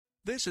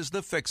This is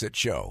the Fix-It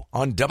Show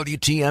on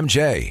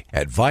WTMJ.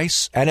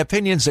 Advice and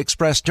opinions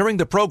expressed during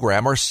the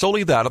program are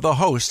solely that of the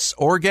hosts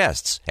or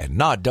guests and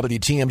not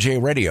WTMJ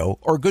Radio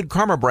or Good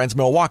Karma Brands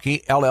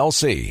Milwaukee,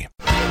 LLC.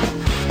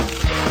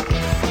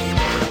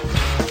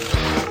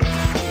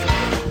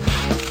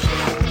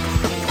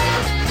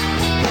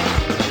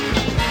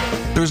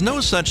 There's no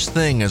such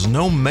thing as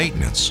no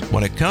maintenance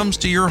when it comes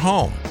to your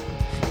home.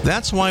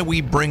 That's why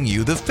we bring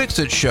you the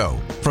Fix-It Show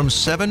from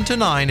 7 to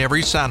 9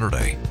 every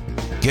Saturday.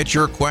 Get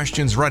your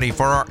questions ready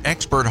for our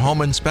expert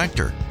home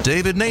inspector,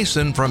 David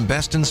Nason from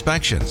Best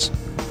Inspections.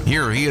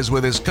 Here he is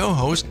with his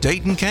co-host,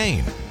 Dayton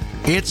Kane.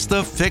 It's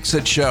the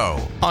Fix-It Show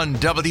on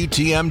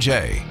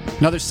WTMJ.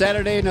 Another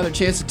Saturday, another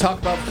chance to talk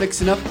about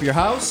fixing up your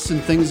house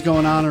and things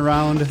going on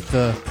around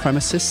the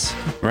premises.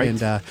 Right.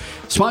 And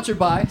sponsored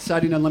by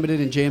Siding Unlimited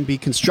and J&B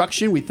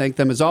Construction. We thank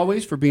them as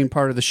always for being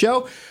part of the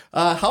show.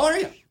 How are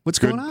you? What's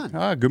going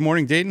on? Good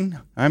morning, Dayton.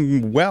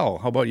 I'm well.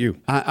 How about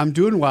you? I'm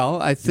doing well.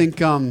 I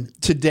think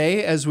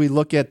today, as we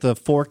look at the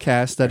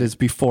forecast that is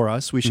before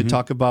us, we should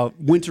talk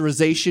about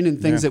winterization and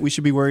things that we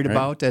should be worried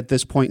about at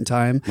this point in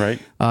time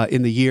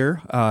in the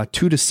year.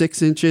 2 to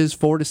 6 inches,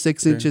 4 to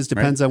 6 inches,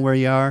 depends on where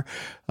you are.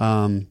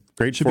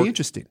 Should be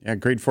interesting. Yeah,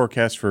 great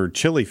forecast for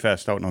Chili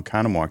Fest out in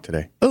Oconomowoc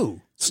today.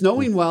 Oh,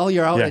 snowing while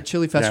you're out at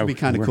Chili Fest would be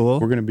kind of cool.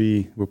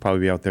 We'll probably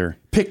be out there.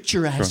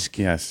 Picturesque.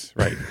 Yes,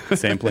 right.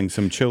 Sampling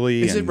some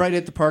chili. Is it right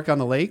at the park on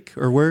the lake,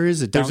 or where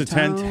is it?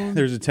 Downtown?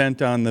 There's a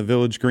tent on the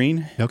Village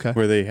Green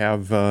where they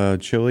have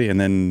chili, and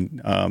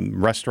then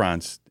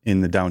restaurants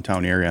in the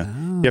downtown area.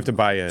 Oh. You have to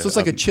buy So it's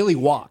like a chili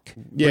walk.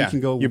 Yeah, you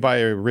can go. You buy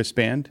a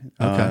wristband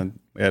at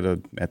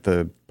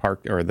the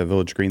park or the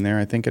Village Green there,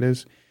 I think it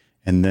is.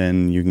 And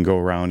then you can go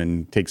around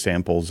and take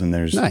samples, and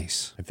there's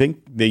nice. I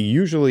think they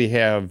usually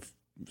have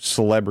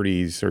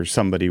celebrities or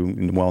somebody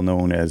well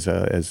known as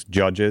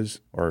judges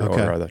or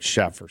the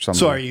chef or something.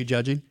 So are you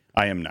judging?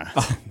 I am not.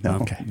 Oh, no.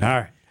 Okay. All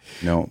right.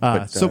 No.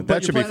 But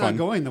that should be fun. On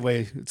going the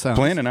way it sounds.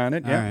 Planning on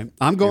it. Yeah. All right.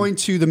 I'm going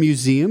to the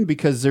museum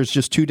because there's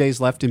just 2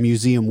 days left in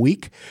Museum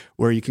Week,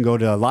 where you can go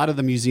to a lot of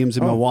the museums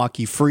in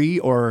Milwaukee free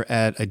or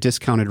at a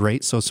discounted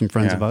rate. So some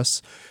friends of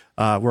us.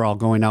 We're all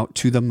going out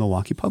to the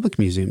Milwaukee Public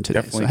Museum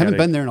today. So I haven't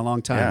been there in a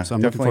long time, so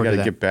I'm looking forward to that. Definitely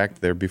got to get back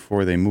there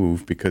before they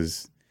move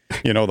because,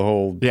 the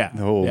whole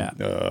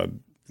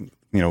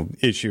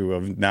issue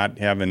of not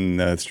having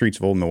the streets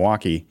of old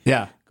Milwaukee.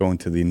 Yeah. Going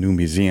to the new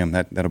museum,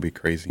 that'll be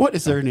crazy. What,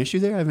 is there an issue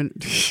there? I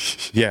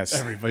haven't. Yes.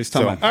 Everybody's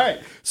talking about. All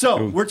right.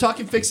 So we're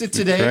talking Fix It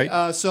today.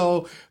 Right.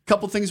 So a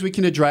couple things we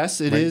can address.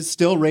 It is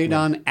still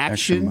Radon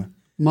Action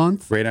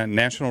Month.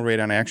 National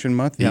Radon Action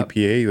Month. The Yep.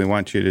 EPA, they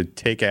want you to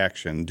take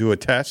action, do a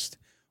test,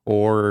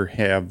 or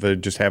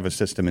just have a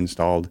system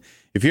installed.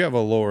 If you have a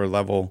lower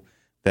level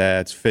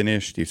that's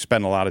finished, you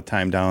spend a lot of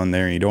time down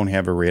there, and you don't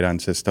have a radon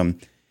system,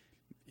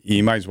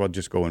 you might as well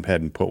just go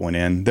ahead and put one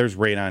in. There's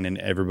radon in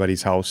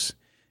everybody's house.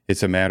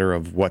 It's a matter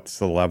of what's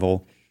the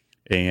level.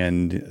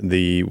 And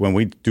when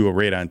we do a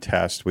radon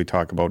test, we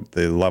talk about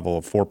the level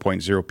of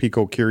 4.0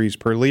 picocuries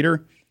per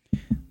liter.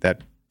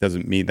 That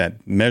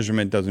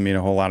measurement doesn't mean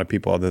a whole lot of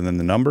people other than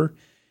the number.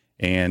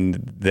 And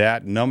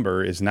that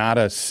number is not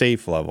a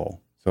safe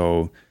level.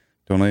 So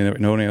don't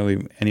let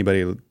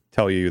anybody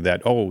tell you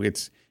that,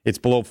 it's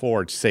below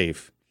 4, it's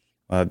safe.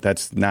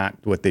 That's not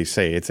what they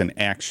say. It's an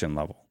action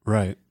level.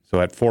 Right. So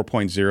at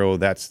 4.0,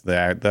 that's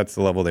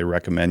the level they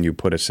recommend you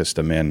put a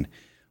system in.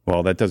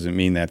 Well, that doesn't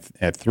mean that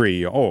at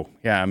 3, I'm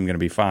going to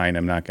be fine.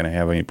 I'm not going to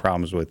have any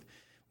problems with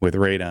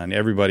radon.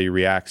 Everybody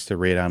reacts to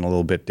radon a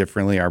little bit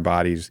differently. Our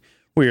bodies,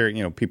 you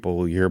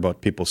hear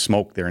about people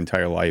smoke their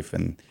entire life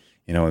and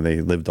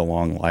they lived a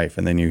long life,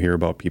 and then you hear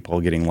about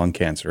people getting lung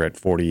cancer at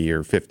 40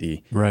 or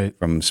 50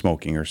 from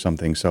smoking or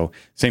something. So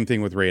same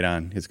thing with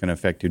radon. It's going to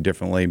affect you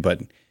differently,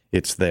 but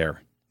it's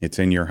there. It's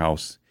in your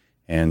house.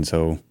 And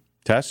so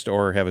test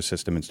or have a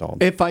system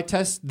installed. If I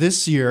test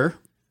this year,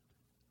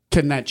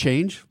 can that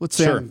change? Let's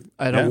say I'm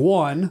at a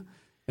 1,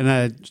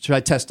 and should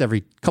I test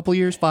every couple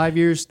years, 5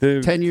 years,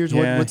 10 years?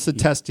 What's the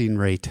testing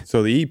rate?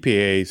 So the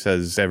EPA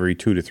says every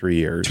 2 to 3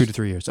 years. 2 to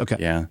 3 years, okay.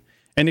 Yeah.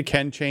 And it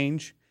can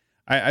change.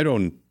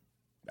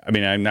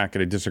 I'm not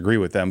going to disagree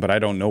with them, but I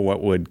don't know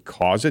what would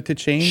cause it to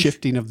change.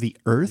 Shifting of the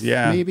earth,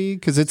 maybe?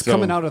 Because it's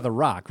coming out of the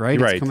rock, right?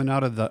 Right. It's coming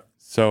out of the...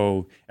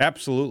 So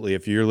absolutely,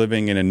 if you're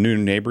living in a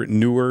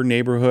newer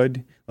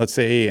neighborhood, let's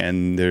say,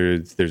 and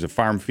there's a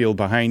farm field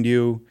behind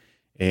you,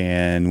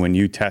 and when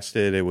you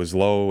tested, it was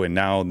low, and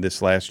now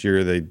this last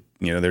year,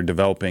 they're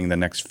developing the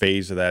next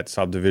phase of that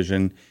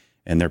subdivision,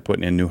 and they're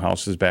putting in new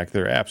houses back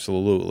there.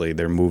 Absolutely,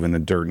 they're moving the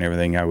dirt and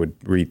everything. I would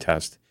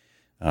retest.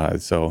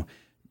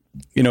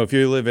 If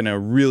you live in a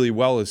really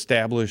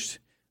well-established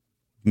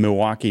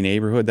Milwaukee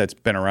neighborhood that's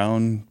been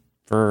around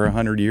for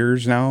 100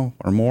 years now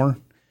or more,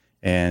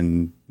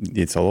 and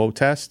it's a low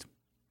test,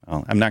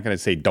 I'm not going to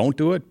say don't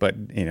do it, but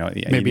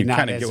maybe you not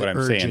kind of get what I'm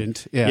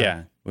urgent. saying.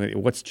 Yeah.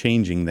 What's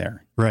changing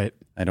there? Right.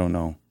 I don't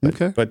know.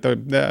 Okay. But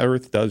the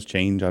earth does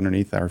change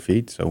underneath our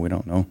feet, so we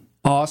don't know.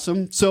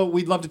 Awesome. So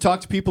we'd love to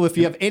talk to people. If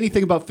you have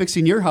anything about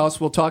fixing your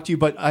house, we'll talk to you.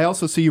 But I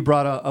also see you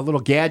brought a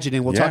little gadget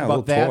in. We'll talk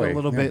about that a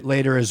little bit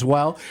later as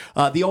well.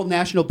 The Old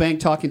National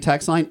Bank talking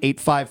text line,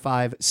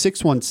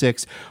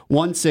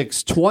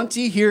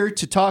 855-616-1620, here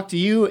to talk to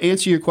you,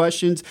 answer your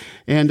questions,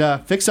 and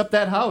fix up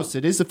that house.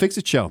 It is the Fix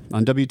It Show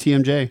on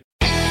WTMJ.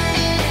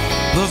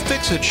 The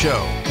Fix It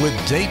Show with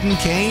Dayton,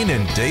 Kane,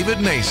 and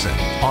David Nason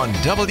on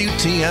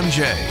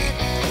WTMJ.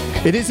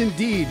 It is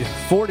indeed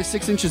 4 to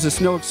 6 inches of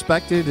snow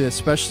expected,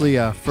 especially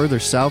further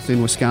south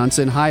in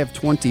Wisconsin. High of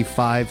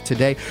 25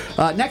 today.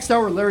 Next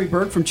hour, Larry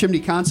Berg from Chimney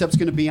Concepts is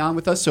going to be on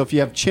with us. So if you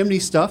have chimney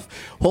stuff,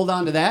 hold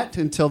on to that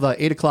until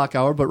the 8 o'clock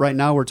hour. But right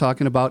now, we're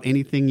talking about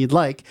anything you'd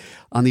like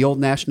on the Old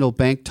National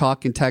Bank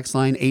talk and text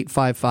line,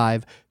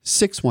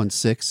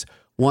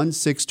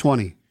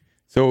 855-616-1620.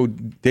 So,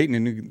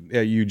 Dayton,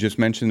 you just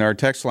mentioned our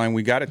text line.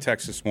 We got a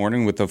text this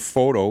morning with a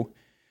photo.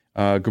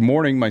 Good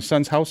morning. My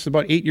son's house is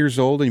about 8 years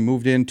old, and he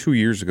moved in 2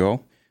 years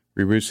ago.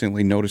 We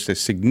recently noticed a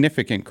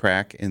significant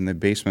crack in the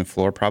basement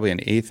floor, probably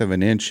 1/8 of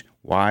an inch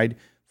wide,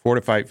 4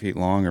 to 5 feet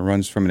long. It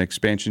runs from an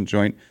expansion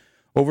joint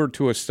over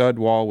to a stud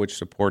wall, which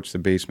supports the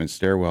basement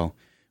stairwell.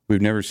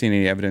 We've never seen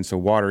any evidence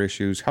of water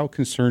issues. How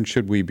concerned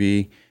should we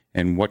be,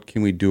 and what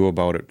can we do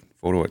about it?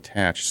 Photo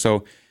attached.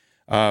 So,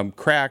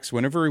 cracks,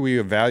 whenever we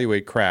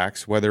evaluate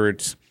cracks, whether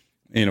it's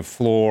in a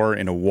floor,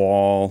 in a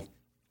wall,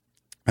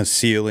 a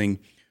ceiling,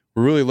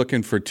 we're really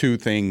looking for two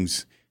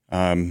things.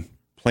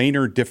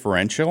 Planar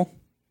differential,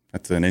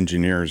 that's an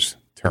engineer's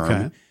term.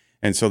 Okay.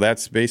 And so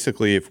that's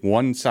basically if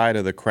one side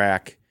of the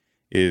crack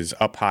is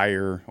up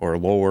higher or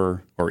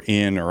lower or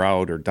in or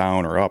out or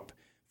down or up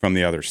from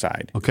the other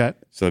side. Okay.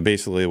 So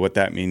basically what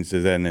that means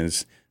is then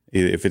is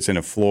if it's in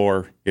a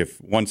floor,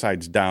 if one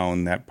side's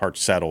down, that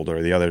part's settled,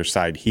 or the other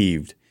side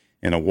heaved.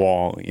 In a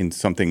wall, in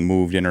something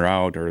moved in or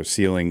out, or a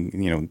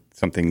ceiling,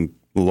 something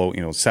low,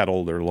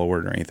 settled or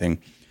lowered or anything.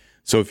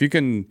 So if you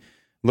can,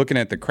 looking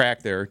at the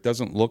crack there, it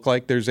doesn't look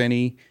like there's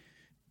any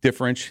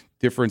difference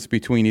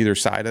between either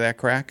side of that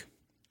crack.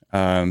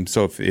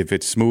 So if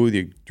it's smooth,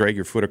 you drag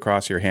your foot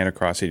across, your hand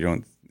across it,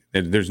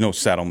 there's no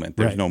settlement,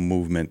 there's no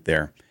movement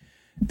there.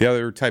 The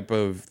other type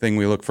of thing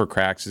we look for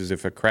cracks is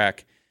if a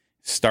crack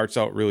starts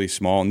out really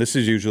small, and this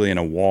is usually in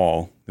a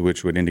wall,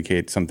 which would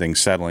indicate something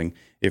settling.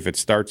 If it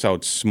starts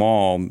out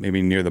small,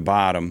 maybe near the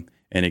bottom,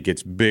 and it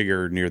gets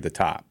bigger near the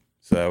top.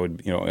 So that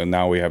would, and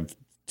now we have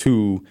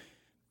two.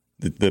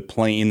 The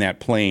plane,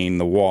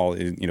 the wall,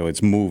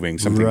 it's moving,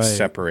 something's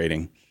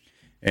separating.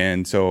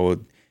 And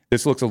so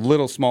this looks a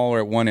little smaller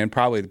at one end,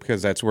 probably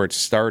because that's where it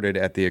started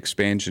at the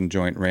expansion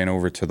joint, ran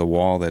over to the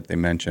wall that they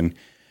mentioned.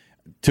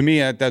 To me,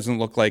 that doesn't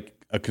look like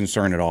a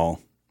concern at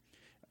all.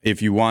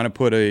 If you want to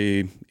put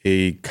a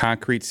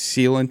concrete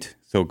sealant,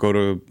 so go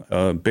to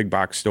a big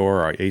box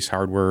store or Ace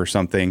Hardware or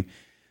something,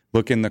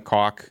 look in the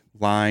caulk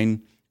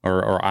line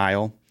or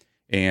aisle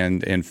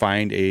and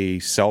find a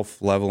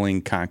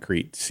self-leveling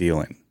concrete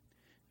sealant.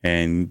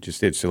 And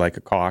just it's like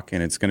a caulk,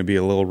 and it's going to be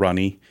a little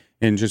runny,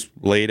 and just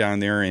lay it on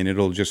there, and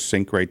it'll just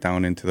sink right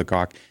down into the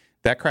caulk.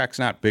 That crack's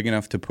not big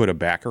enough to put a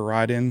backer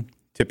rod in.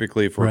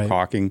 Typically, if we're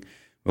caulking,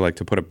 we like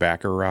to put a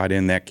backer rod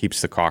in. That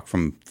keeps the caulk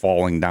from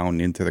falling down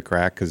into the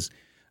crack, because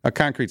a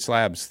concrete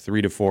slab's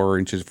 3 to 4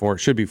 inches,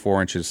 should be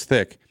 4 inches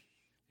thick,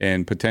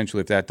 and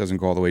potentially if that doesn't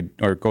go all the way,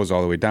 or it goes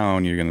all the way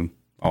down, you're gonna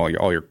all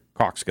your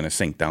caulk's going to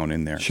sink down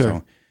in there.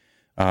 Sure.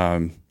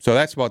 So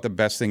that's about the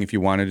best thing if you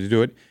wanted to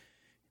do it.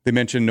 They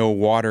mentioned no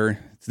water.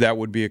 That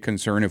would be a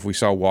concern if we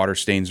saw water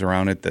stains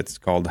around it. That's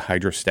called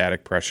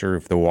hydrostatic pressure.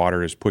 If the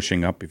water is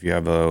pushing up, if you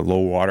have a low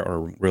water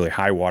or really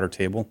high water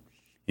table,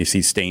 you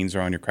see stains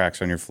around your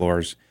cracks on your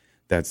floors,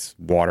 that's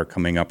water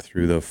coming up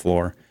through the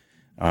floor.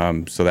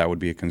 So that would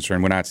be a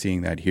concern. We're not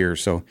seeing that here.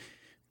 So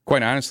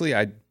quite honestly,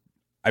 I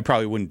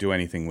probably wouldn't do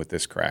anything with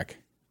this crack.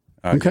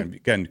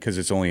 Again, because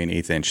it's only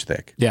 1/8 inch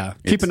thick. Yeah.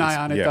 Keep an eye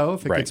on it, though.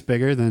 If it gets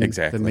bigger, then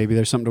maybe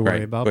there's something to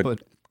worry about. But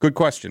good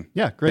question.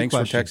 Yeah, great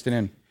question. Thanks for texting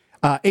in.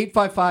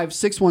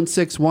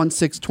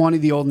 855-616-1620,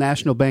 the Old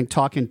National Bank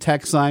talk and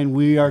text line.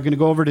 We are going to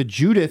go over to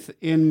Judith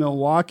in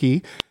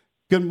Milwaukee.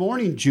 Good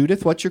morning,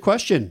 Judith. What's your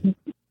question?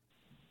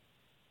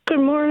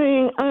 Good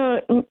morning.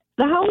 The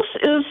house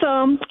is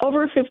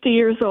over 50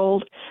 years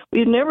old.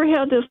 We've never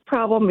had this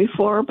problem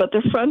before, but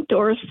the front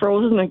door is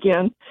frozen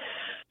again.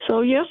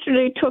 So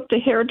yesterday took the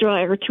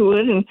hairdryer to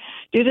it and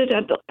did it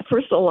at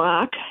first the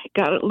lock,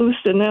 got it loose,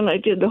 and then I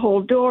did the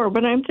whole door.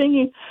 But I'm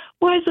thinking,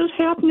 why is this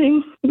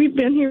happening? We've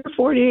been here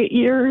 48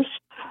 years.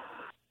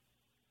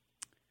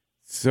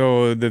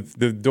 So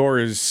the door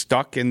is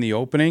stuck in the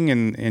opening,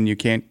 and you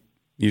can't.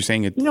 You're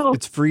saying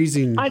it's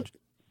freezing.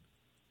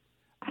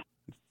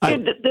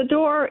 The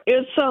door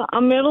is a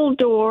middle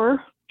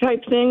door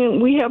type thing, and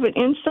we have an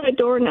inside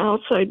door and an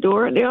outside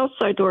door. The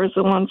outside door is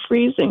the one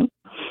freezing.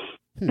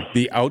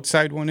 The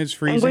outside one is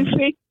freezing?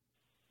 And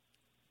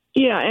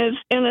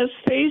it's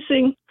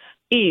facing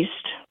east.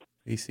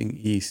 Facing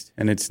east,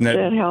 and it's not.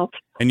 That helps.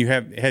 And you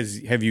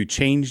have you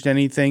changed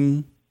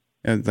anything,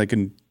 like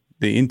in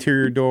the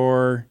interior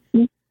door,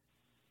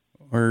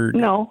 or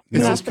no?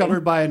 Is this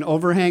covered by an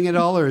overhang at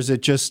all, or is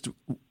it just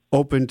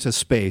open to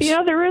space.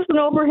 Yeah, there is an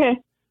overhang.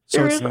 So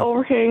There it's is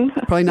overhang.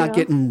 probably not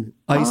getting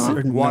ice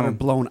and water No.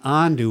 blown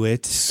onto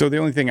it. So the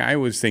only thing I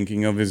was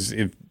thinking of is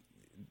if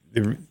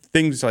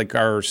things like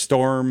our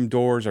storm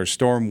doors, our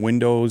storm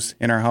windows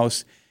in our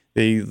house,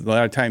 they a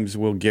lot of times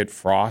will get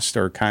frost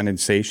or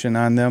condensation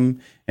on them.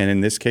 And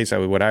in this case,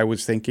 what I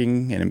was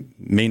thinking, and it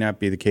may not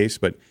be the case,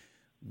 but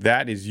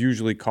that is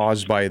usually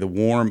caused by the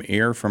warm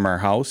air from our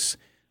house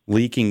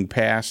leaking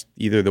past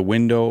either the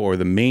window or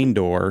the main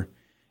door,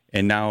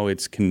 and now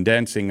it's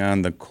condensing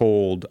on the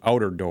cold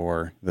outer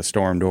door, the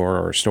storm door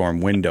or storm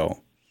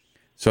window.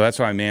 So that's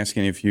why I'm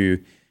asking if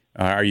you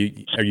are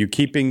you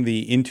keeping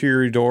the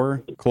interior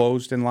door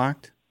closed and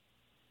locked?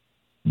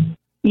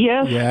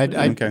 Yes.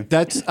 Yeah, Okay.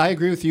 I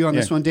agree with you on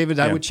this one, David.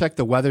 I Yeah. would check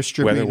the weather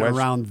stripping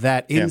around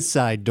that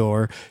inside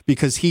door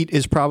because heat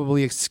is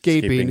probably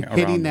escaping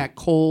hitting around. that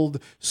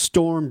cold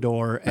storm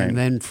door and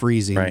then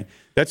freezing. Right.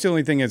 That's the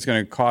only thing that's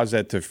going to cause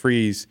that to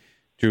freeze,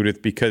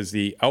 Judith, because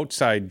the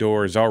outside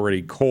door is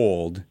already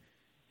cold,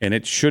 and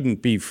it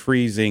shouldn't be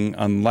freezing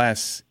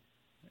unless,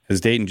 as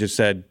Dayton just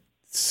said,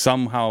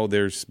 somehow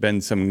there's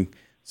been some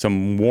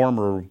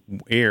warmer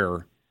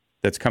air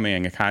that's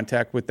coming in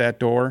contact with that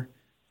door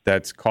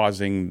that's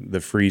causing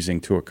the freezing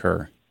to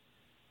occur.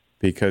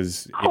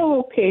 Because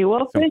Okay.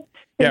 Well,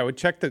 would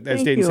check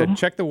as Dayton said,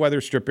 check the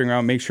weather stripping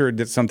around, make sure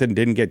that something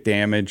didn't get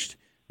damaged,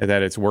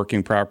 that it's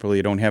working properly,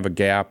 you don't have a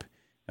gap,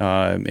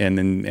 and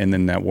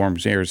then that warm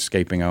air is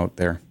escaping out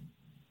there.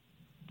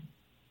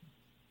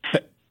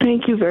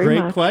 thank you very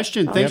much. Great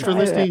question. Thanks for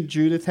listening,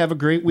 Judith. Have a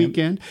great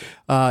weekend.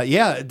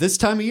 This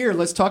time of year,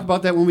 let's talk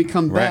about that when we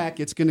come back.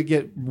 It's going to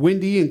get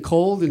windy and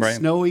cold and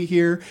snowy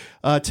here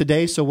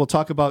today, so we'll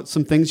talk about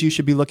some things you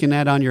should be looking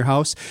at on your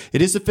house.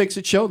 It is a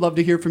Fix-It Show. Love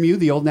to hear from you.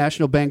 The Old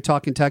National Bank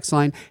talk and text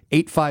line,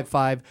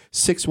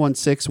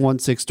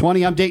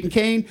 855-616-1620. I'm Dayton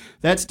Kane.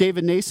 That's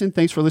David Nason.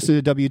 Thanks for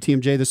listening to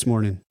WTMJ this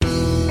morning.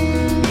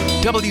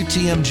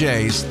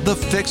 WTMJ's The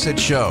Fix-It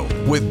Show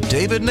with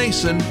David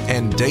Nason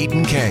and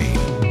Dayton Kane.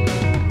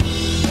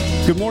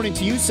 Good morning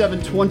to you.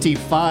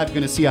 725.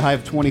 Going to see a high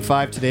of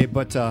 25 today,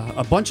 but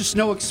a bunch of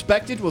snow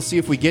expected. We'll see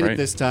if we get it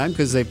this time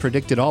because they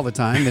predict it all the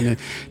time, and it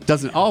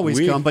doesn't always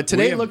come. But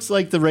today it looks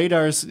like the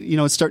radar's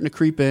it's starting to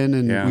creep in,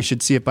 and we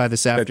should see it by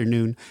this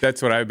afternoon.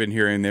 That's what I've been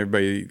hearing.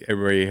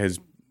 Everybody has.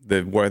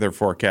 The weather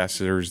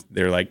forecasters,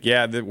 they're like,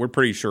 we're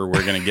pretty sure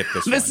we're going to get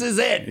this This one. is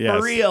it,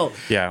 for real.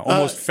 Yeah,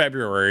 almost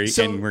February,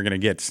 and we're going to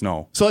get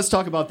snow. So let's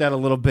talk about that a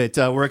little bit.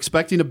 We're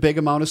expecting a big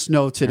amount of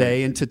snow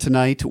today into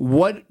tonight.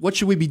 What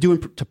should we be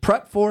doing to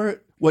prep for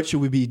it? What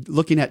should we be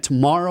looking at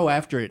tomorrow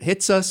after it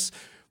hits us?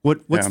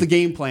 What's the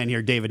game plan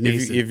here, David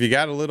Nason? If you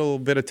got a little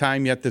bit of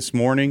time yet this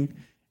morning,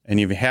 and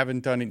you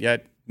haven't done it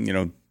yet,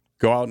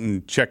 go out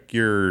and check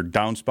your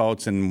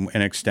downspouts and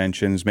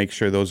extensions. Make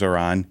sure those are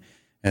on.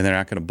 And they're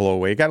not going to blow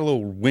away. It got a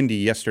little windy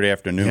yesterday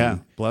afternoon. Yeah,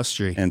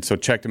 blustery. And so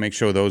check to make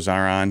sure those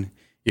are on.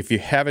 If you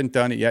haven't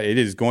done it yet, it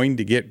is going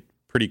to get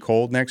pretty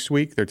cold next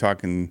week. They're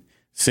talking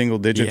single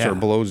digits or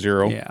below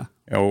zero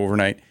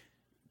overnight.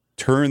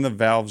 Turn the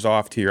valves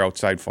off to your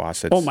outside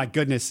faucets. Oh, my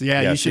goodness.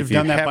 Yeah, you should have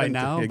done that by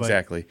now.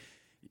 Exactly.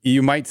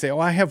 You might say,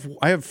 I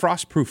have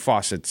frost-proof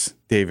faucets,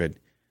 David.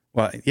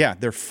 Well, yeah,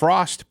 they're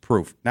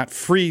frost-proof, not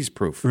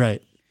freeze-proof.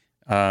 Right.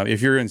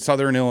 If you're in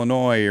southern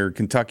Illinois or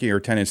Kentucky or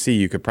Tennessee,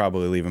 you could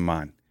probably leave them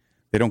on.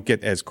 They don't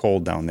get as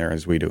cold down there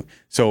as we do.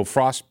 So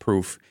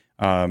frost-proof,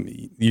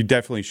 you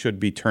definitely should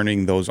be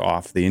turning those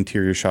off, the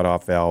interior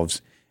shut-off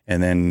valves,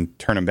 and then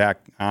turn them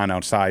back on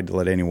outside to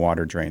let any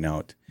water drain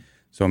out.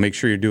 So make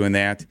sure you're doing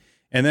that.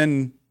 And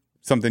then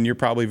something you're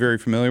probably very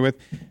familiar with,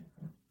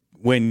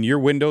 when your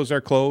windows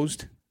are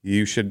closed,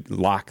 you should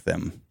lock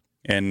them.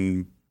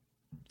 And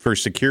for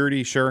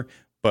security, sure,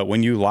 but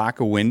when you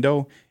lock a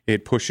window,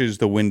 it pushes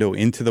the window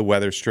into the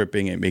weather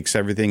stripping. It makes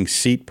everything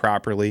seat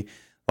properly.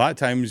 A lot of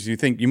times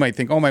you might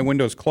think, my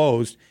window's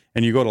closed,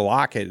 and you go to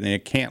lock it, and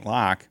it can't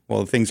lock.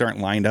 Well, things aren't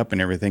lined up and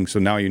everything, so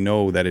now you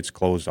know that it's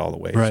closed all the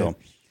way. Right. So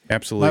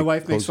absolutely. My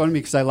wife makes fun of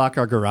me because I lock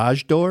our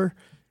garage door,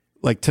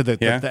 like to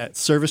that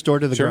service door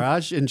to the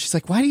garage, and she's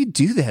like, "Why do you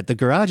do that? The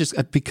garage is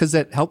because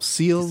that helps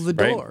seal the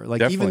door. Like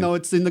definitely. Even though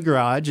it's in the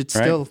garage, it's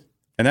still."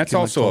 And that's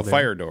also a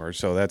fire door,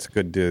 so that's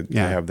good to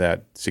have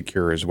that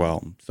secure as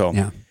well.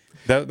 So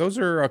those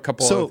are a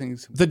couple other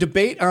things. The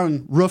debate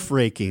on roof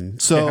raking.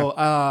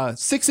 So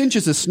 6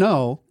 inches of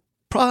snow,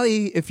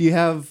 probably if you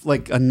have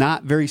like a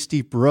not very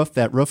steep roof,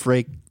 that roof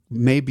rake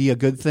may be a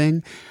good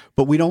thing,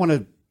 but we don't want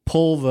to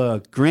pull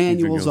the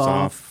granules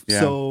off. Yeah.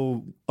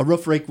 So a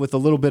roof rake with a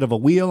little bit of a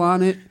wheel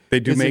on it.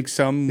 They do make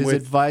some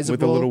with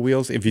the little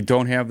wheels. If you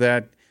don't have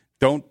that,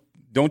 don't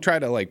try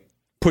to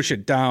push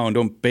it down.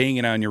 Don't bang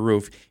it on your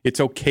roof. It's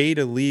okay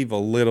to leave a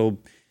little,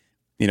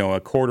 a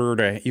quarter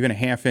to even a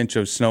half inch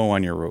of snow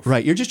on your roof.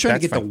 Right. You're just trying to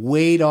get the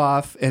weight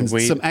off and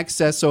some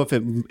excess. So if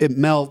it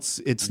melts,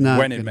 it's not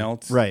when it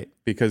melts. Right.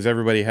 Because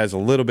everybody has a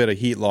little bit of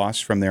heat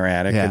loss from their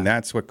attic, and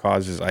that's what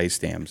causes ice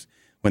dams.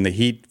 When the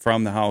heat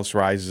from the house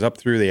rises up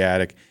through the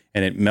attic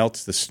and it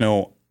melts the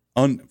snow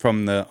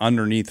from the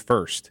underneath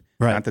first,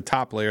 not the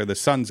top layer. The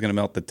sun's going to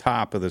melt the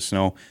top of the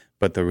snow,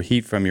 but the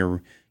heat from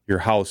your your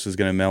house is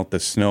going to melt the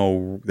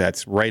snow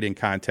that's right in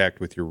contact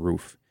with your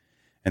roof.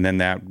 And then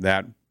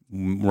that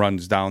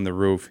runs down the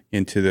roof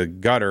into the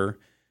gutter,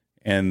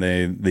 and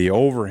the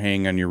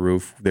overhang on your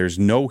roof, there's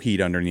no heat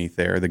underneath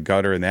there. The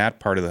gutter and that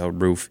part of the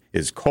roof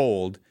is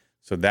cold,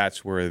 so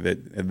that's where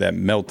that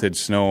melted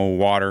snow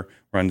water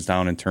runs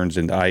down and turns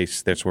into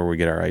ice. That's where we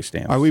get our ice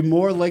dams. Are we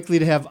more likely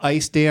to have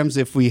ice dams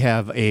if we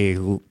have a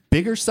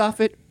bigger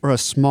soffit or a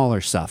smaller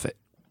soffit?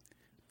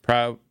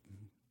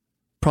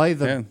 Probably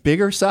the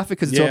bigger soffit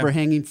because it's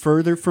overhanging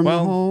further from the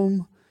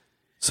home.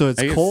 So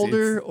it's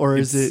colder, or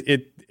is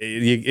it?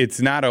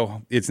 It's not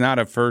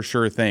a for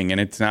sure thing,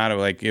 and it's not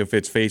like if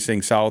it's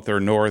facing south or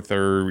north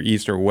or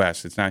east or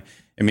west. It's not.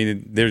 I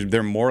mean,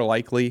 they're more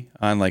likely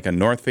on like a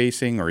north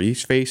facing or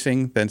east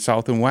facing than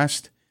south and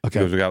west. Okay.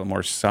 Because we got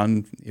more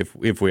sun.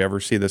 If we ever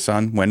see the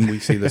sun, when we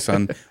see the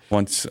sun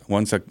once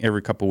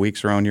every couple of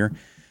weeks around here,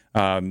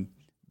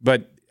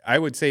 but I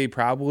would say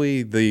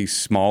probably the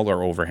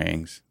smaller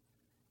overhangs.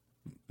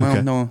 Well,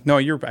 okay.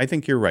 No, I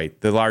think you're right.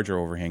 The larger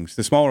overhangs,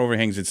 the smaller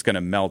overhangs, it's going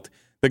to melt.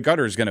 The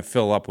gutter is going to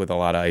fill up with a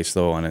lot of ice,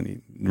 though,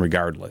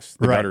 regardless.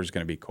 The gutter is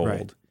going to be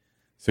cold,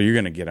 so you're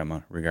going to get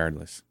them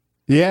regardless.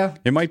 Yeah,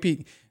 it might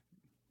be.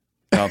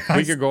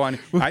 We could go on.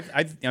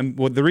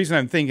 The reason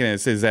I'm thinking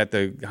is that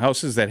the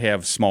houses that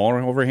have smaller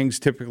overhangs,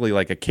 typically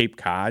like a Cape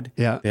Cod,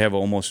 they have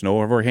almost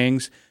no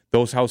overhangs.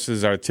 Those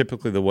houses are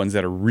typically the ones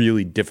that are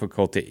really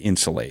difficult to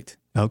insulate.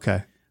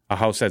 Okay. A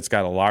house that's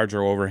got a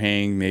larger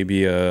overhang,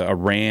 maybe a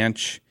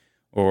ranch,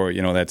 or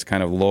that's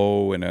kind of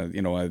low and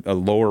a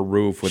lower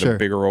roof with a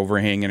bigger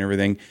overhang and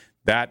everything.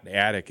 That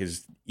attic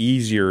is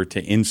easier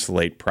to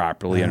insulate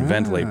properly and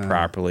ventilate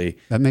properly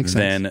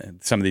than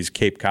some of these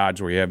Cape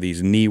Cods where you have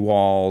these knee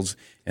walls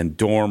and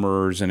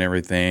dormers and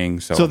everything.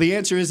 So the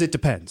answer is it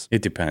depends.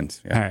 It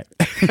depends. Yeah. All right.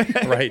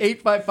 Right.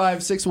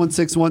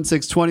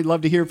 855-616-1620.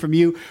 Love to hear from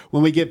you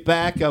when we get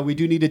back. We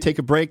do need to take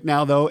a break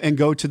now, though, and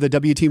go to the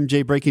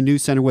WTMJ Breaking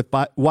News Center with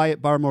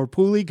Wyatt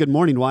Barmore-Pooley. Good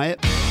morning,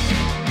 Wyatt.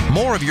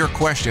 More of your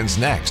questions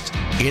next.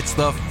 It's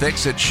the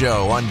Fix-It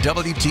Show on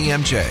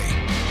WTMJ.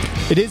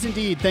 It is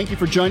indeed. Thank you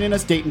for joining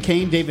us. Dayton,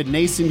 Kane, David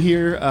Nason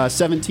here.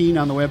 17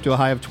 on the way up to a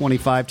high of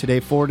 25 today.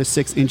 4 to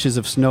 6 inches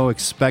of snow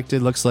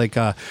expected. Looks like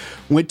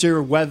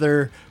winter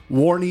weather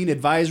warning,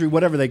 advisory,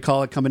 whatever they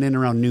call it, coming in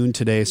around noon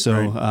today.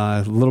 So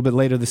a little bit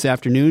later this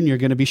afternoon, you're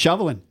going to be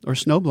shoveling or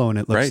snow blowing,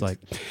 it looks like.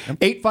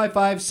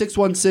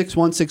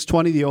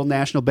 855-616-1620, the old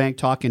National Bank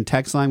talk and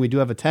text line. We do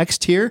have a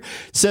text here.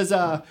 It says,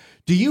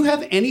 do you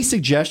have any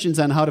suggestions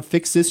on how to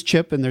fix this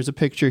chip? And there's a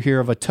picture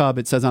here of a tub.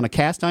 It says on a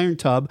cast iron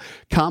tub,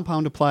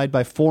 compound applied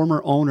by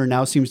former owner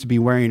now seems to be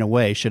wearing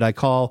away. Should I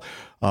call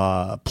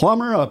a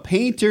plumber, a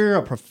painter,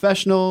 a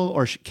professional,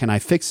 or can I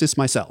fix this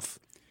myself?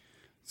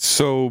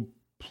 So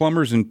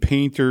plumbers and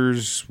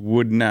painters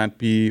would not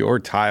be, or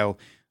tile.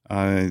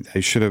 I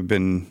should have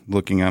been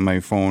looking on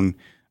my phone.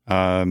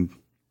 I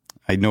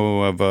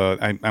know of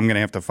I'm going to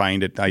have to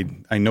find it.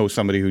 I know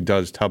somebody who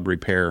does tub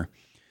repair.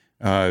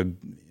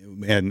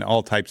 And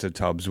all types of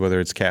tubs,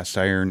 whether it's cast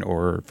iron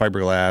or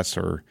fiberglass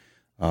or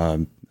they're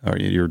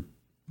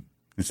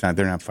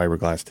not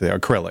fiberglass today.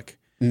 Acrylic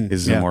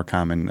is the more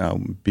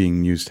common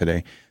being used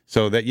today.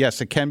 So that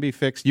yes, it can be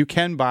fixed. You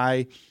can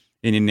buy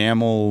an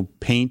enamel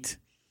paint,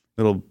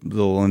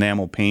 little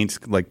enamel paints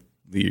like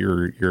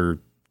your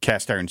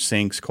cast iron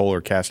sinks,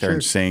 Kohler cast iron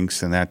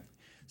sinks, and that.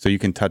 So you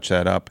can touch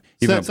that up.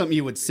 So that's something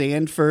you would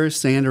sand first,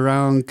 sand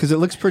around because it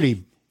looks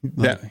pretty.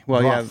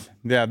 Rough.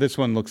 Yeah. This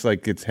one looks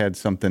like it's had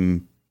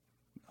something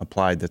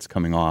applied that's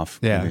coming off.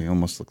 Yeah. It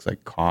almost looks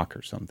like caulk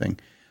or something.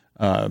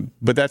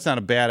 But that's not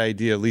a bad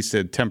idea, at least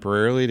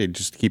temporarily, to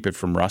just keep it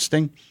from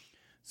rusting.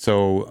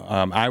 So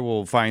I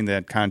will find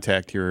that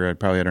contact here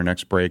probably at our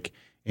next break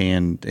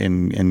and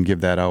give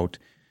that out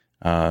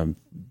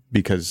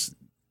because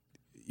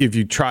if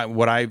you try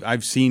what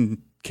I've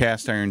seen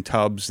cast iron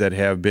tubs that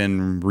have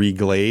been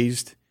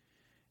reglazed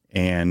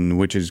and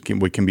which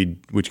can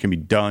be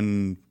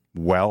done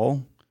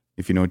well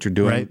if you know what you're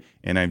doing. Right.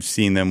 And I've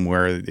seen them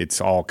where it's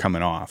all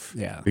coming off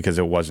because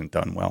it wasn't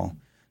done well.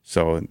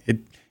 So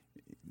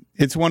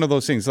it's one of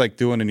those things like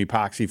doing an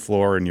epoxy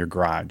floor in your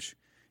garage.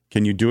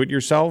 Can you do it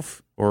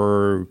yourself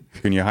or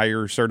can you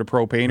hire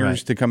CertaPro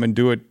painters to come and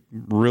do it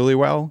really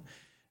well?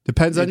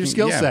 Depends on your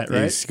skill set,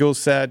 right? Skill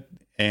set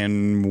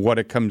and what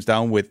it comes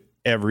down with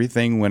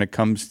everything when it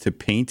comes to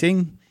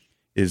painting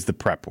is the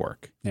prep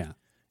work. Yeah.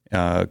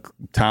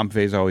 Tom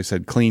Faze always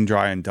said clean,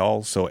 dry, and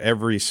dull. So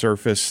every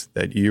surface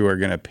that you are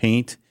going to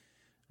paint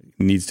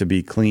needs to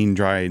be clean,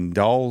 dry, and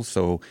dull.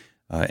 So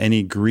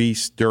any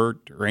grease,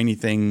 dirt, or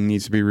anything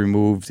needs to be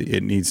removed.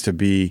 It needs to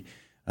be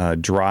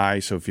dry.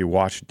 So if you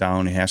wash it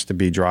down, it has to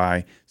be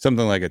dry.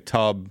 Something like a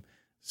tub,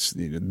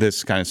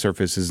 this kind of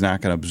surface is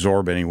not going to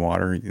absorb any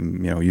water.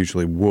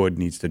 Usually wood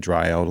needs to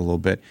dry out a little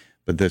bit.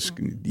 But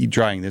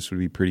drying this would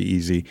be pretty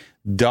easy.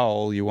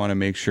 Dull, you want to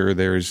make sure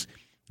there's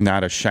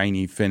not a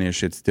shiny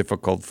finish. It's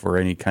difficult for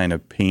any kind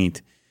of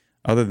paint.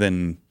 Other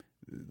than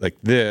like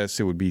this,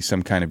 it would be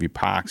some kind of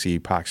epoxy.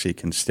 Epoxy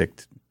can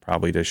stick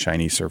probably to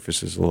shiny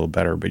surfaces a little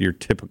better, but your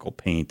typical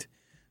paint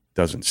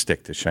doesn't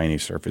stick to shiny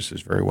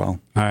surfaces very well.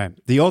 All right.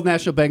 The Old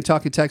National Bank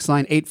talking text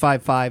line,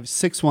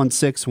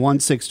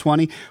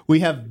 855-616-1620.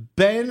 We have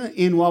Ben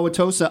in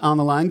Wauwatosa on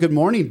the line. Good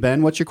morning,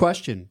 Ben. What's your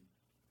question?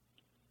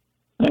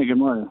 Hey, good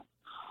morning.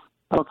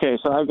 Okay,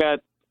 so I've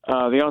got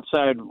the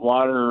outside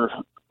water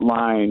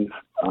line.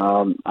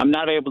 I'm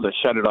not able to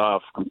shut it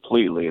off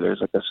completely.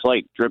 There's like a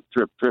slight drip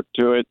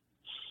to it.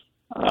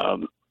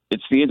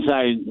 It's the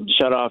inside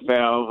shut-off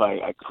valve.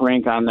 I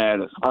crank on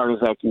that as hard as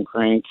I can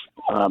crank.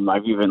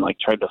 I've even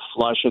tried to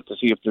flush it to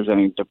see if there's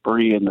any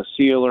debris in the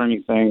seal or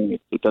anything.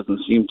 It doesn't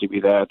seem to be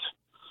that.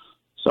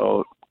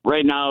 So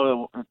right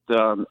now,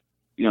 the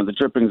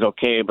dripping's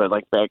okay, but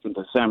back in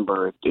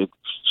December, it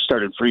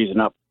started freezing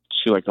up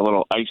to a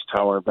little ice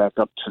tower back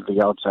up to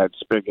the outside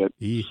spigot.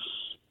 I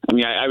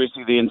mean,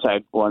 obviously the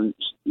inside one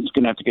is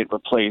going to have to get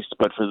replaced,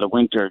 but for the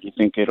winter, do you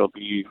think it'll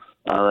be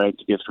all right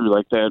to get through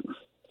like that?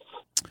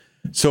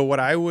 So what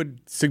I would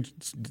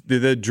suggest,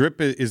 the drip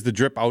is the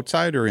drip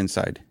outside or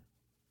inside?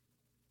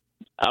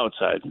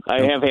 Outside.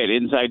 I have had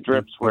inside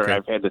drips where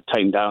I've had to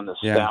tighten down the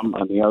stem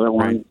on the other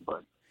one. Right.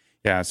 But.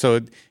 Yeah,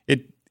 so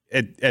it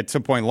at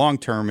some point long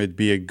term, it'd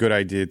be a good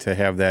idea to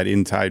have that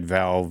inside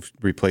valve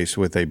replaced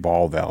with a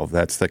ball valve.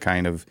 That's the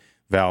kind of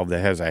valve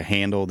that has a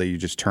handle that you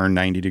just turn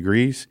 90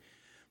 degrees.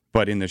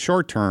 But in the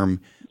short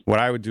term, what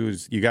I would do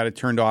is you got it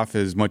turned off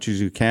as much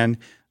as you can.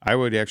 I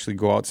would actually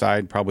go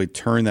outside, probably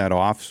turn that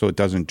off so it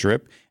doesn't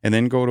drip, and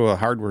then go to a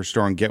hardware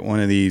store and get one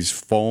of these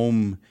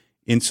foam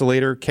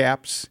insulator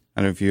caps.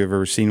 I don't know if you've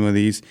ever seen one of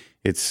these.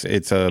 It's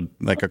a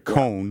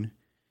cone,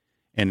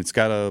 and it's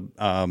got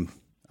a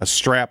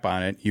strap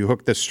on it. You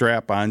hook the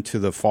strap onto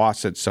the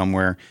faucet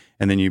somewhere,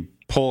 and then you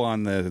pull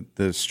on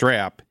the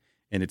strap,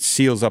 and it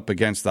seals up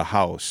against the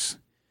house.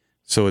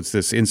 So it's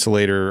this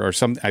insulator, or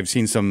I've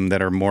seen some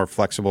that are more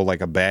flexible,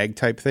 like a bag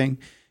type thing.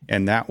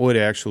 And that would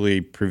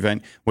actually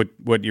prevent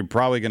what you're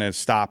probably going to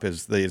stop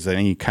is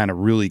any kind of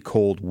really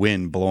cold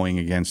wind blowing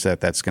against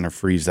that. That's going to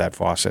freeze that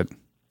faucet.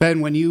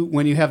 Ben, when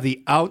you have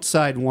the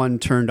outside one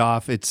turned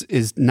off,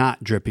 is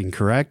not dripping,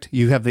 correct?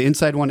 You have the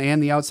inside one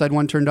and the outside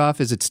one turned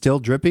off. Is it still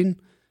dripping?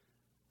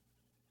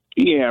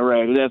 Yeah,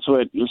 right. That's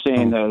what you're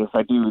saying. That if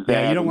I do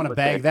that, you don't want to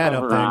bag that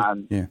up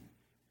then. Yeah.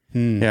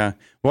 Yeah.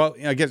 Well,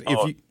 I guess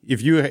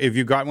if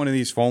you got one of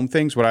these foam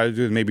things, what I would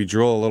do is maybe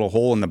drill a little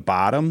hole in the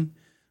bottom.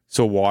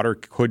 So water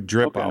could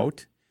drip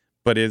out,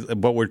 but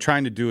what we're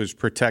trying to do is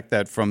protect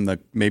that from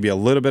maybe a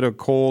little bit of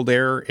cold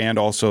air and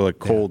also a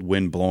cold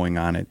wind blowing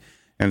on it.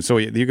 And so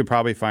you could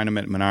probably find them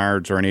at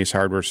Menards or an Ace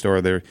Hardware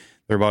store. They're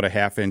about a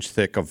half-inch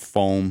thick of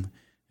foam,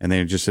 and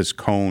they're just this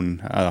cone.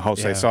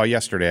 House I saw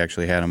yesterday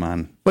actually had them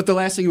on. But the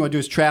last thing you want to do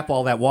is trap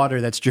all that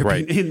water that's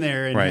dripping in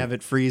there and have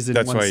it freeze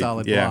in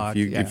solid block.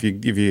 If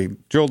you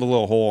drilled a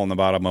little hole in the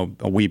bottom,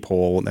 a weep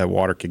hole, that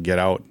water could get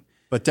out.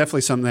 But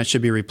definitely something that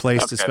should be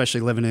replaced,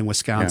 especially living in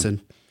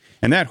Wisconsin. Yeah.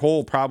 And that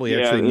hole probably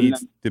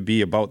needs to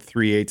be about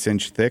 3/8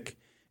 inch thick.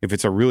 If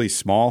it's a really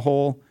small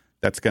hole,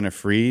 that's going to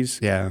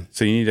freeze. Yeah.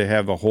 So you need to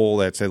have a hole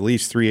that's at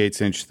least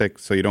 3/8 inch thick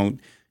so you don't,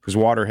 because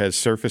water has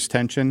surface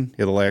tension.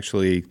 It'll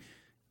actually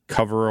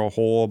cover a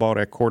hole about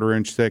a 1/4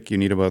 inch thick. You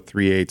need about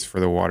 3/8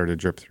 for the water to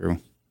drip through.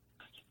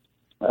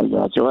 I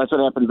got you. Well, that's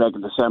what happened back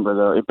in December,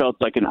 though. It built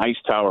like an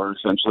ice tower,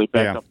 essentially,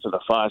 back up to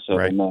the faucet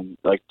and then,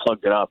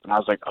 plugged it up. And I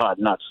was like, oh,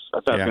 nuts. I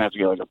thought I was going to have to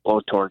get, a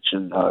blowtorch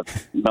and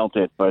melt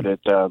it, but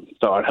it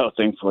thawed out,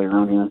 thankfully,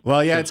 around here.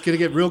 Well, yeah, it's going to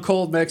get real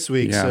cold next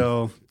week,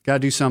 so got to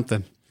do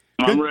something.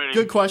 I'm ready.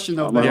 Good question,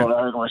 though. I'm going to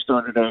hardware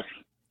store today.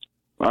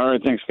 All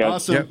right, thanks, guys.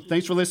 Awesome. Yep.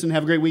 Thanks for listening.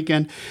 Have a great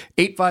weekend.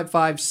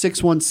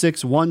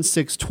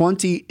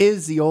 855-616-1620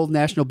 is the Old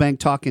National Bank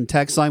talking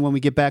text line. When we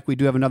get back, we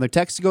do have another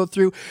text to go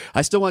through.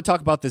 I still want to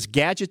talk about this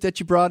gadget that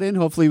you brought in.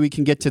 Hopefully we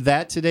can get to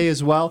that today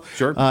as well.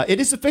 Sure.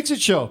 It is a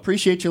Fix-It Show.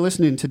 Appreciate you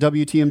listening to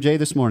WTMJ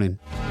this morning.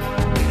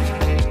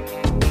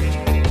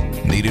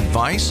 Need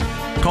advice?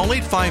 Call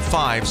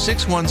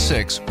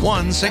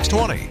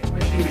 855-616-1620.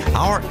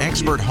 Our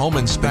expert home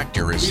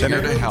inspector is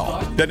here to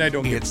help. Then I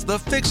don't get It's the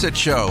Fix-It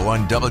Show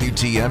on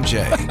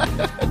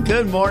WTMJ.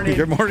 Good morning.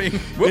 Good morning.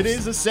 It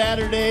is a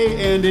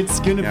Saturday, and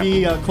it's going to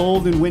be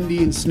cold and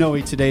windy and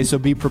snowy today, so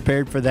be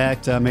prepared for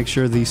that. Make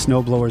sure the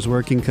snowblower is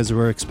working because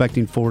we're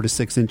expecting 4 to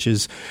 6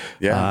 inches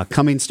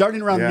coming.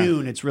 Starting around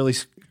noon, it's really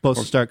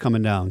supposed to start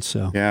coming down.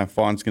 So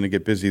Fawn's going to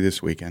get busy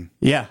this weekend.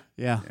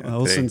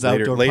 Olson's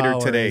outdoor later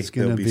power today, is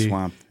going they'll to be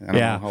swamped. I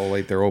don't know how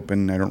late they're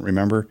open. I don't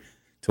remember.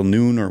 Till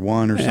noon or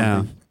 1 or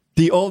something.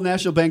 The Old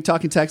National Bank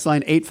talking text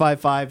line,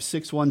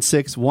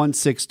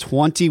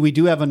 855-616-1620. We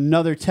do have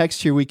another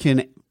text here we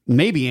can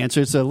maybe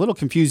answer. It's a little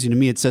confusing to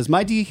me. It says,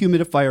 my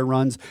dehumidifier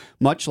runs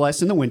much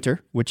less in the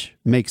winter, which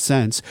makes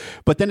sense.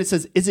 But then it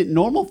says, is it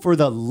normal for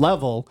the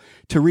level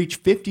to reach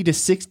 50 to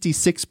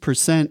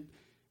 66%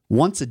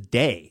 once a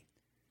day?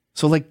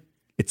 So,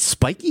 it's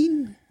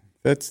spiking?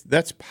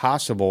 That's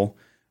possible.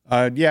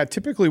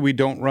 Typically we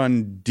don't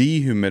run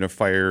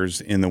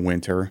dehumidifiers in the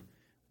winter.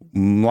 A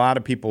lot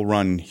of people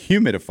run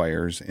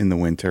humidifiers in the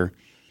winter.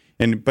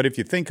 But if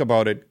you think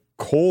about it,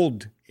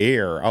 cold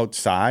air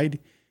outside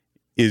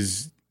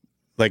is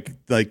like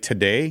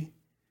today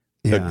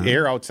The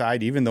air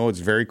outside, even though it's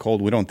very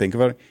cold, we don't think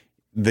about it.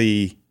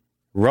 The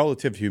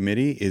relative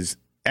humidity is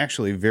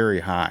actually very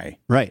high.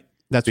 Right.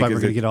 That's why we're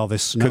going to get all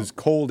this snow. Because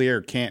cold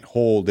air can't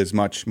hold as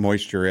much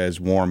moisture as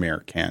warm air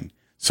can.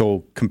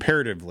 So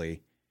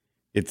comparatively,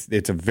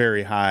 it's a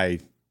very high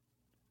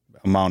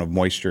amount of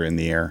moisture in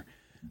the air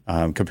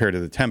compared to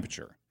the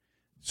temperature.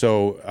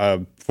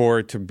 So for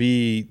it to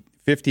be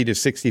 50 to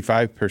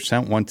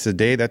 65% once a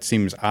day, that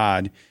seems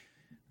odd.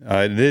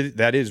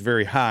 That is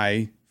very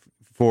high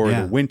for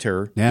the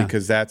winter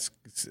because that's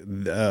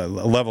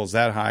levels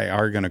that high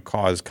are going to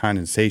cause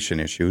condensation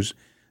issues,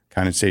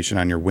 condensation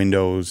on your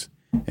windows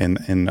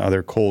and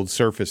other cold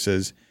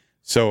surfaces.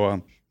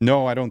 So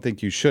no, I don't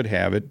think you should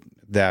have it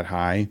that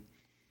high.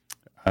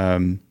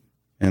 And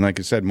like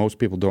I said, most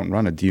people don't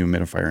run a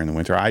dehumidifier in the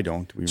winter. I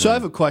don't. I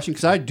have a question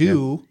because I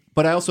do,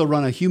 but I also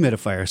run a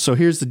humidifier. So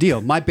here's the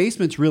deal. My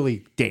basement's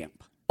really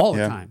damp all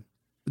the time.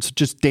 It's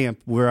just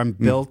damp where I'm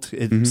built.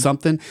 It's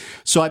something.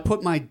 So I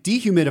put my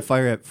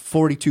dehumidifier at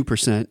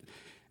 42%,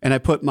 and I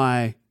put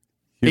my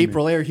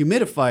April air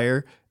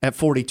humidifier at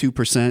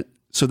 42%,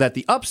 so that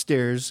the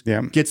upstairs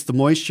gets the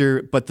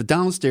moisture, but the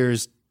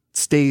downstairs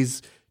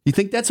stays. You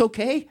think that's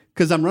okay?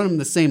 Because I'm running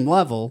the same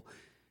level,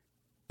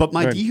 but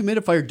my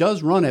dehumidifier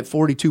does run at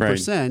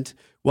 42%,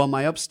 while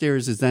my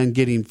upstairs is then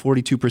getting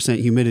 42%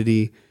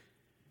 humidity.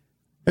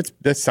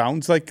 That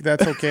sounds like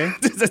that's okay.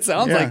 That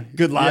sounds like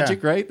good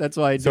logic, right? That's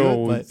why I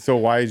do it. So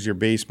why is your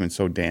basement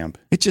so damp?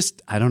 It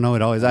just, I don't know.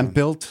 It always. I'm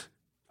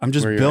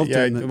just built.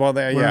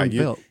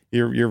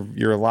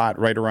 You're a lot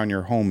right around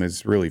your home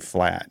is really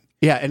flat.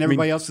 Yeah, and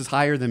everybody else is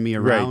higher than me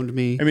around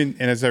me. I mean,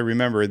 and as I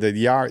remember,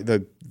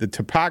 the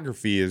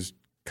topography is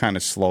kind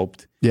of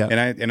sloped. Yeah,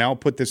 and I'll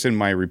put this in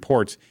my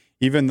reports.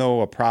 Even though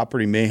a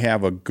property may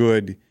have a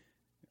good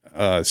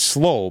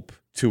slope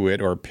to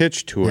it or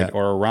pitch to it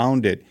or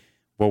around it,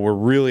 what we're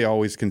really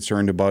always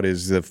concerned about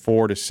is the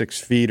 4 to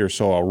 6 feet or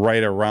so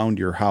right around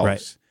your house.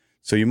 Right.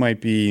 So you might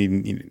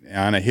be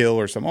on a hill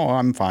or something. Oh,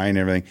 I'm fine,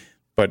 everything.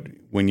 But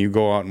when you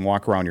go out and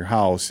walk around your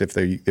house, if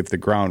the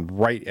ground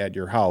right at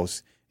your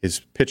house is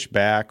pitched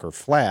back or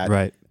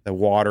flat, the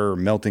water or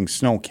melting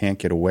snow can't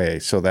get away.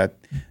 So that,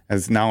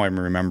 as now I'm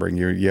remembering,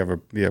 you have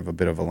a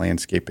bit of a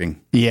landscaping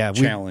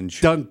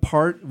challenge.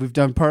 We've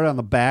done part on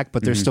the back,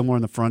 but there's still more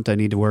in the front I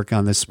need to work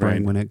on this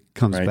spring when it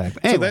comes back.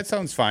 Anyway. So that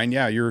sounds fine.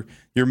 Yeah, your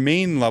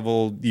main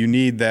level, you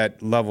need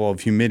that level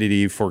of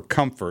humidity for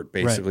comfort.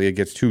 Basically, it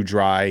gets too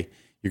dry,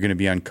 you're going to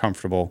be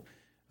uncomfortable.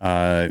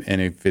 And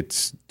if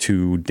it's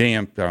too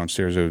damp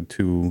downstairs or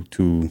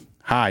too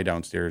high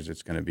downstairs,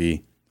 it's going to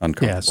be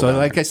uncomfortable. Yeah, so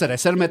like I said, I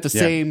set them at the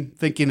same,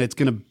 thinking it's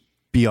going to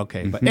be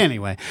okay. But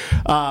anyway,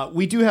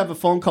 we do have a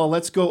phone call.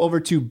 Let's go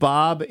over to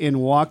Bob in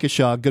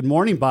Waukesha. Good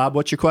morning, Bob.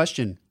 What's your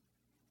question?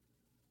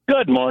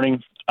 Good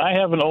morning. I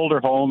have an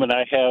older home, and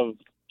I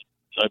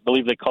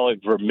believe they call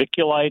it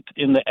vermiculite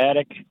in the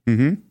attic.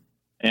 Mm-hmm.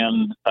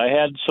 And I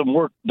had some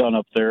work done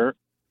up there,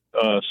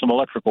 some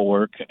electrical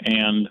work,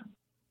 and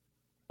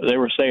they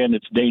were saying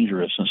it's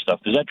dangerous and stuff.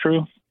 Is that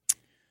true?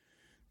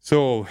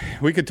 So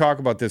we could talk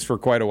about this for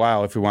quite a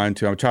while if we wanted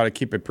to. I'll try to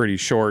keep it pretty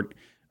short.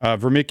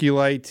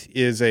 Vermiculite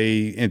is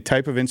a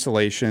type of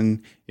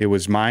insulation. It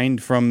was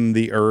mined from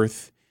the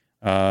earth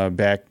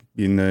back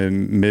in the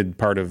mid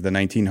part of the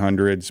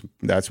 1900s.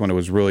 That's when it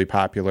was really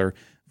popular.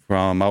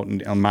 From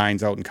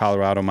mines out in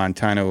Colorado,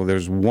 Montana.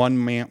 There's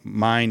one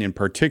mine in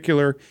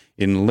particular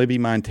in Libby,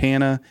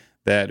 Montana,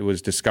 that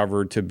was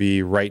discovered to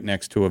be right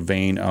next to a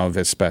vein of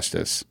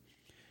asbestos.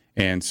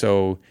 And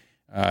so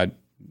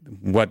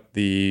what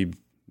the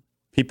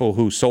people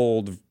who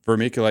sold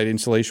vermiculite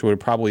insulation would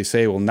probably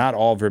say, well, not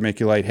all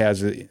vermiculite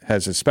has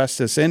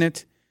asbestos in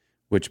it,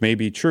 which may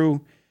be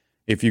true.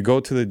 If you go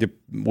to the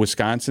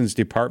Wisconsin's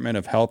Department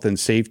of Health and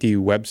Safety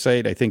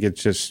website, I think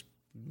it's just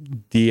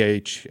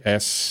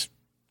dhs.wi.org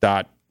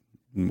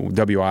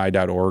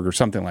or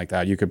something like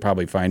that. You could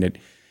probably find it.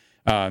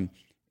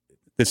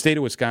 The state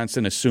of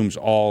Wisconsin assumes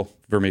all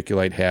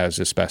vermiculite has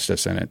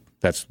asbestos in it.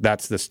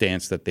 That's the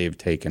stance that they've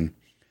taken.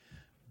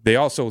 They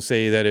also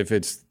say that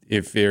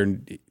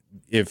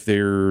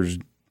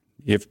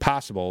if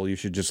possible, you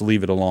should just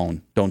leave it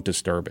alone. Don't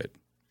disturb it,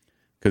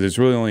 because it's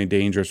really only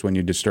dangerous when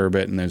you disturb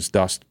it and there's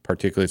dust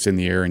particulates in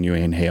the air and you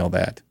inhale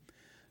that.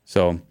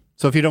 So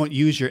if you don't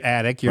use your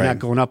attic, you're not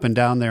going up and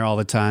down there all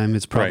the time.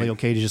 It's probably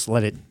okay to just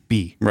let it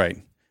be.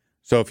 Right.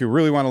 So if you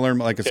really want to learn,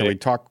 like I said,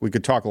 we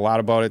could talk a lot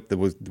about it. The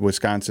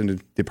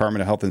Wisconsin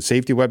Department of Health and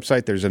Safety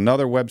website. There's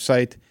another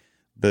website,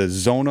 the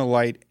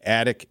Zonalite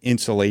Attic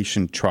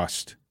Insulation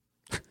Trust.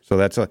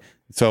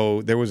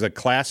 So there was a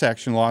class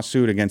action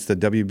lawsuit against the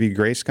WB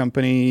Grace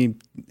Company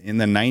in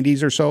the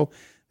 90s or so.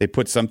 They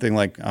put something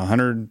like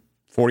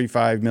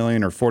 $145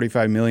 million or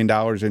 $45 million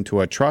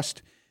into a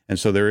trust. And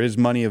so there is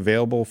money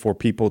available for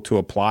people to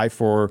apply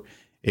for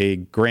a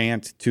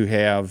grant to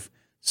have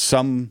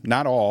some,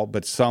 not all,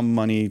 but some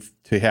money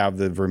to have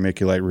the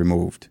vermiculite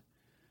removed.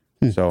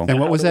 So, and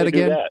what was that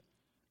again?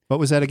 What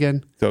was that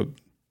again? So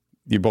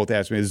you both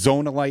asked me.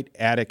 Zonalite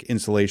Attic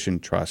Insulation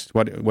Trust.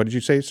 What did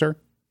you say, sir?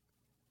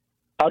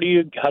 How do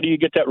you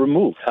get that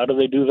removed? How do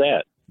they do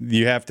that?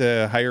 you have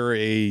to hire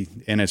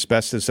an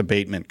asbestos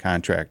abatement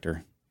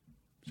contractor.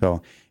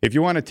 So if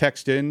you want to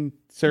text in,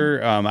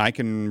 sir, I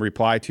can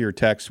reply to your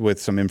text with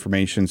some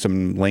information,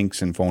 some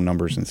links and phone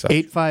numbers and stuff.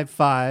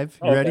 855.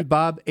 You ready,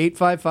 Bob?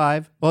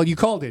 855. Well, you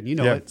called in. You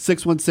know it.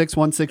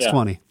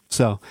 616-1620.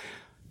 So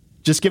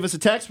just give us a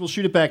text. We'll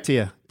shoot it back to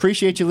you.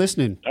 Appreciate you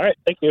listening. All right.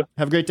 Thank you.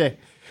 Have a great day.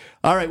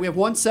 All right, we have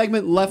one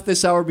segment left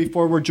this hour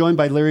before we're joined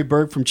by Larry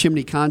Berg from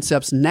Chimney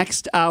Concepts.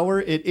 Next hour,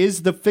 it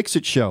is the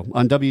Fix-It Show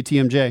on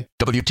WTMJ.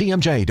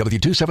 WTMJ,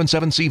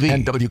 W277CV,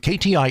 and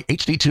WKTI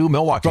HD2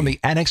 Milwaukee from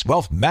the Annex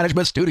Wealth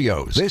Management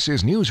Studios. This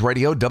is News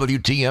Radio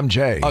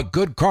WTMJ, a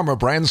Good Karma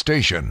brand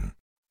station.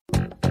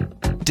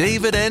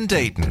 David and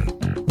Dayton.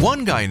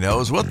 One guy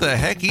knows what the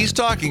heck he's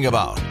talking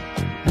about.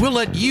 We'll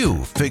let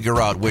you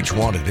figure out which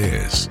one it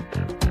is.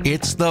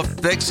 It's the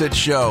Fix-It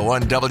Show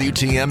on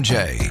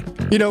WTMJ.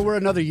 You know, we're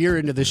another year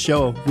into the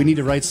show. We need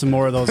to write some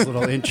more of those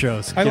little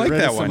intros. I like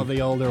that one. Some of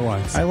the older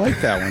ones. I like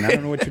that one. I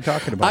don't know what you're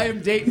talking about. I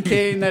am Dayton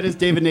Kane. That is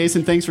David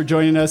Nason. Thanks for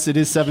joining us. It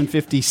is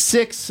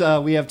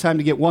 7:56. We have time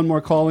to get one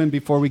more call in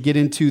before we get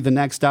into the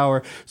next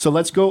hour. So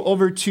let's go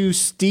over to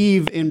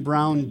Steve in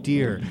Brown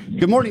Deer.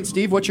 Good morning,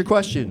 Steve. What's your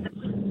question?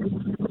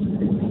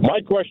 My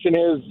question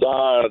is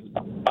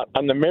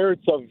on the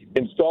merits of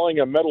installing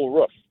a metal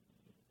roof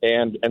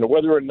and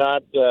whether or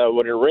not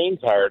when it rains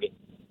hard,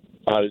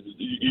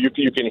 you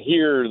can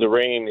hear the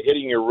rain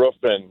hitting your roof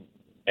and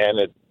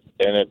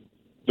it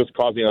just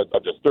causing a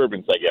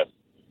disturbance, I guess.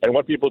 And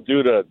what people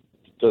do to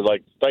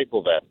like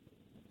stifle that.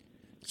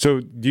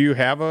 So, do you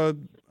have a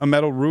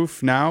metal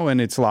roof now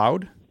and it's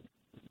loud?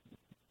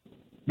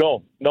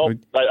 No,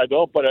 I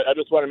don't. But I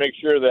just want to make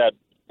sure that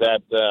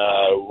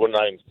when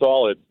I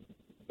install it,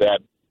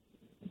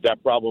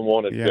 that problem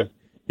won't exist.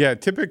 Yeah.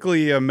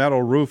 Typically, a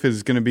metal roof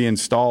is going to be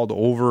installed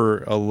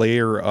over a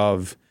layer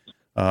of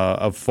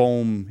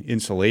foam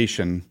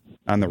insulation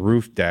on the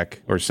roof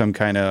deck or some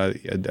kind of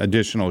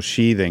additional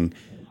sheathing.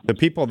 The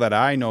people that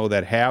I know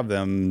that have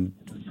them,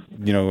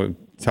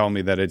 tell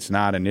me that it's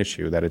not an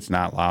issue, that it's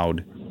not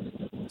loud.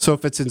 So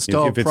if it's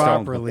installed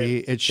properly,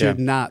 it should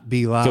not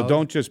be loud. So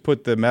don't just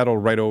put the metal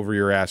right over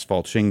your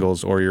asphalt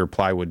shingles or your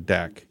plywood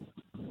deck.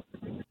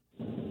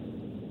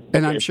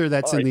 And I'm sure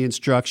that's in the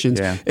instructions.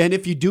 Yeah. And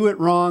if you do it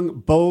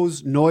wrong,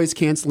 Bose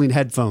noise-canceling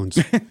headphones.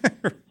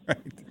 Right.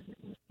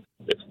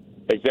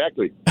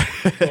 Exactly.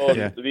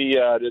 So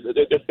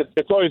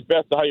it's always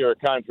best to hire a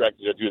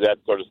contractor to do that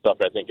sort of stuff,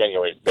 I think,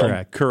 anyway.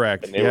 So,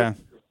 Correct. Yeah.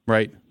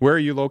 Right. Where are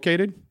you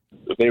located?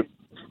 In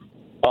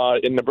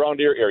the Brown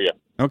Deer area.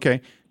 Okay.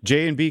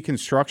 J&B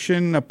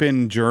Construction up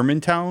in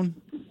Germantown.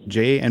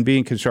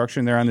 J&B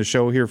Construction, they're on the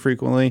show here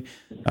frequently.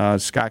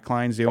 Scott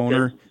Klein's the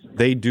owner. Okay.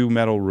 They do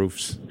metal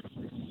roofs.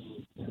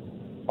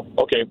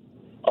 Okay.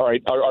 All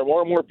right. Are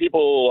more and more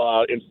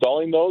people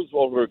installing those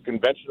over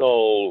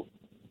conventional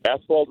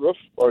asphalt roof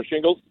or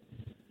shingles?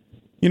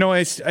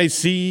 I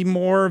see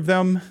more of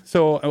them.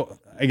 So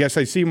I guess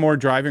I see more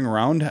driving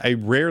around. I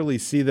rarely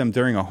see them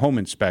during a home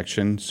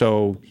inspection.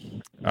 So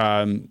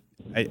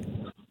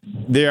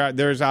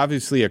there's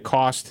obviously a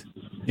cost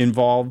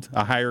involved,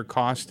 a higher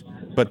cost,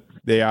 but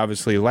they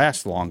obviously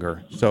last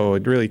longer. So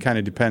it really kind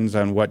of depends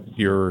on what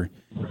you're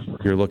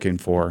looking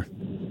for.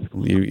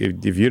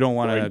 If you don't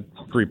want to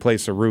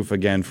replace a roof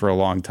again for a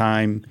long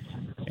time,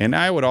 and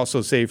I would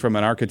also say from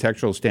an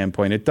architectural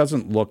standpoint, it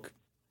doesn't look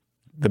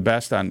the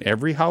best on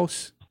every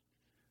house.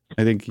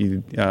 I think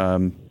you'd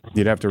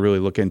have to really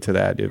look into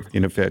that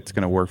if it's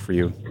going to work for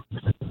you.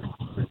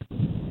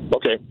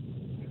 Okay.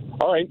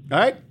 All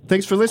right.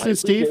 Thanks for listening,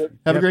 Steve.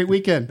 Have a great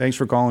weekend. Thanks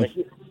for calling. Thank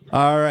you.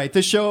 All right.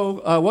 This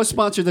show was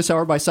sponsored this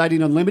hour by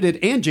Siding Unlimited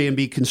and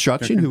J&B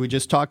Construction, who we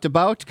just talked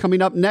about.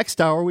 Coming up next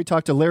hour, we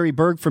talk to Larry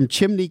Berg from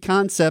Chimney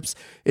Concepts.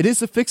 It is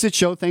the Fix-It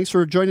Show. Thanks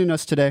for joining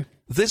us today.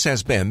 This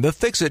has been the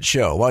Fix-It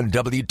Show on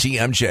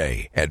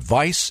WTMJ.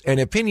 Advice and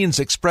opinions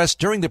expressed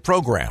during the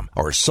program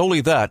are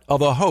solely that of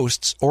the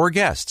hosts or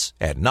guests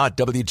and not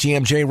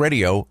WTMJ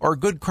Radio or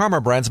Good Karma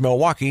Brands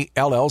Milwaukee,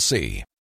 LLC.